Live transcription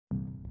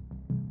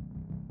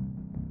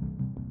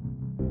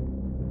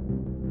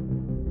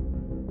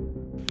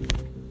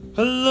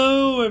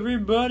Hello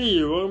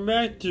everybody, welcome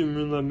back to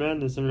Moonlight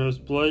Madness. I'm your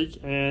host Blake,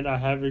 and I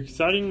have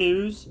exciting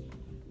news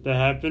that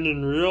happened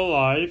in real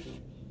life.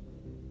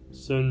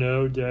 So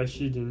no,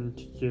 Dashi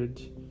didn't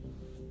get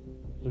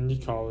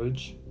into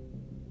college.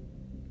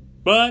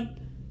 But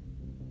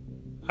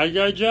I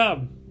got a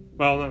job.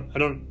 Well, no, I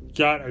don't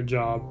got a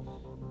job.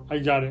 I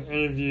got an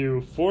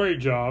interview for a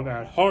job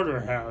at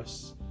Harder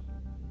House.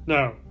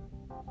 No,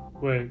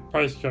 wait,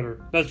 Price Cutter.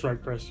 That's right,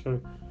 Price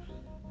Cutter.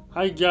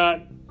 I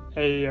got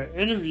a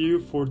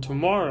interview for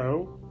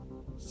tomorrow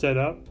set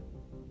up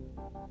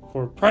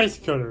for Price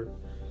Cutter.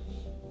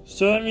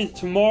 So that means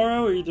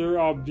tomorrow either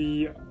I'll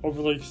be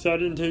overly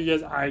excited and tell you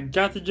guys I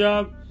got the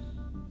job,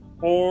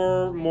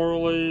 or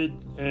morally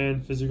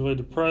and physically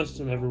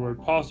depressed in every way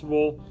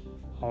possible.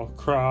 I'll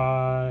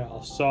cry,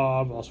 I'll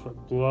sob, I'll sweat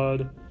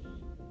blood,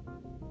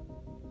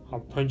 I'll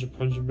punch a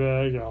punching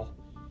bag, I'll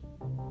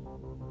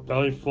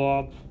belly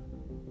flop.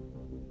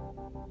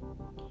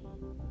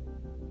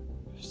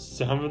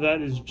 Some of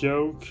that is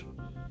joke.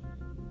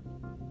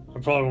 I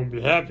probably won't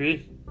be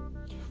happy,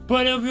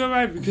 but it'll be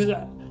alright because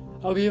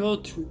I'll be able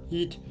to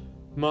eat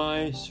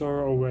my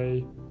sorrow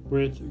away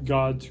with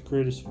God's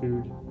greatest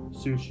food,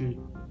 sushi.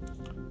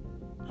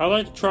 I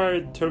like to try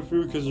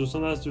tofu because there's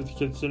something else to do with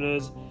the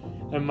kitsunes,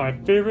 and my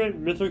favorite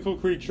mythical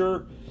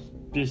creature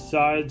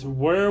besides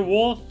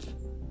werewolf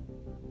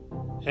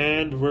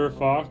and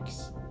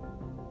werefox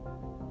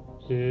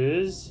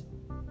is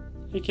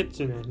a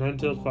kitsune,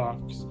 nine-tailed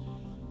fox.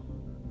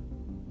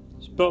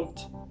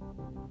 Spelt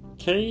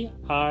K-I-T-S-U-N-E,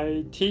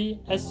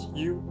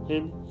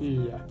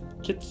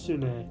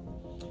 kitsune.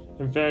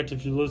 In fact,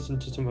 if you listen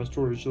to some of my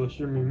stories, you'll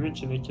hear me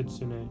mention a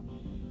kitsune.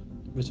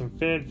 With some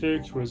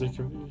fanfics, where it's a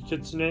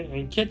kitsune,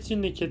 and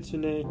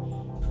Kitsune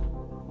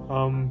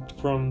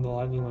from the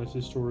Lightning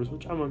Laces stories,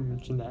 which I'm going to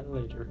mention that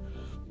later.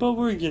 But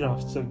we're getting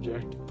off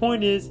subject.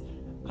 Point is,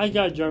 I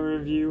got a job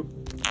interview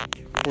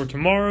for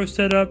tomorrow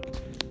set up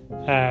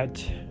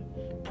at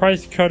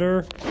Price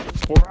Cutter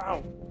for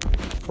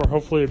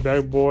hopefully a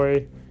bad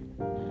boy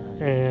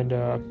and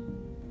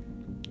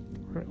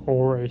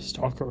or a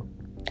stalker.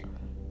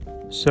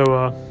 So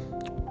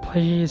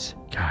please,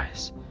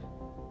 guys,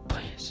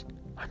 please,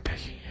 I'm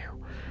begging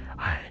you.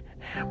 I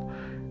am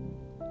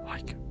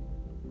like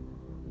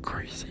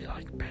crazy,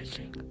 like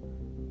begging.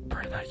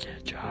 Pray that I get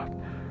a job.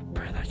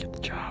 Pray that I get the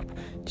job.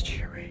 Did you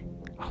hear me?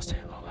 I'll say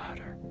it a little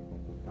louder.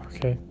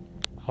 Okay,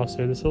 I'll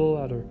say this a little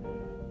louder.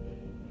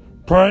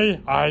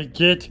 Pray I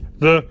get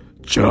the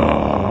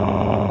job.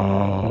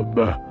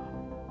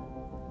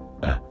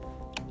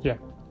 Yeah,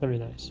 that'd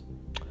be nice.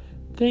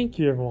 Thank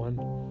you, everyone.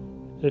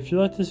 If you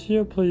like this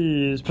video,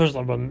 please push the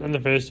like button in the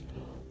face.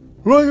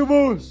 Like a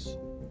boss.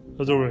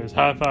 As always,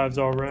 high fives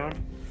all around.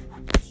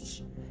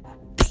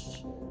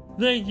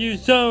 Thank you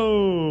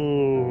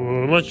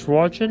so much for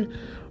watching,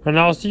 and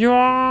I'll see you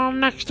all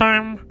next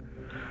time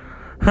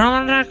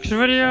on the next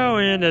video.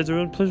 And as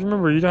always, please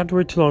remember, you don't have to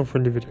wait too long for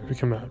a new video to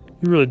come out.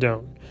 You really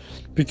don't,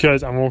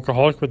 because I'm an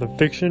alcoholic with a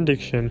fiction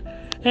addiction.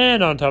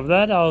 And on top of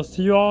that, I'll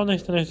see you all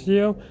next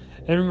video.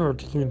 And remember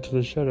to look into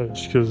the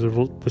shadows, because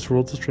this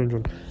world's a strange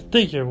one.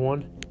 Thank you,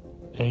 everyone,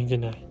 and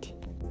good night.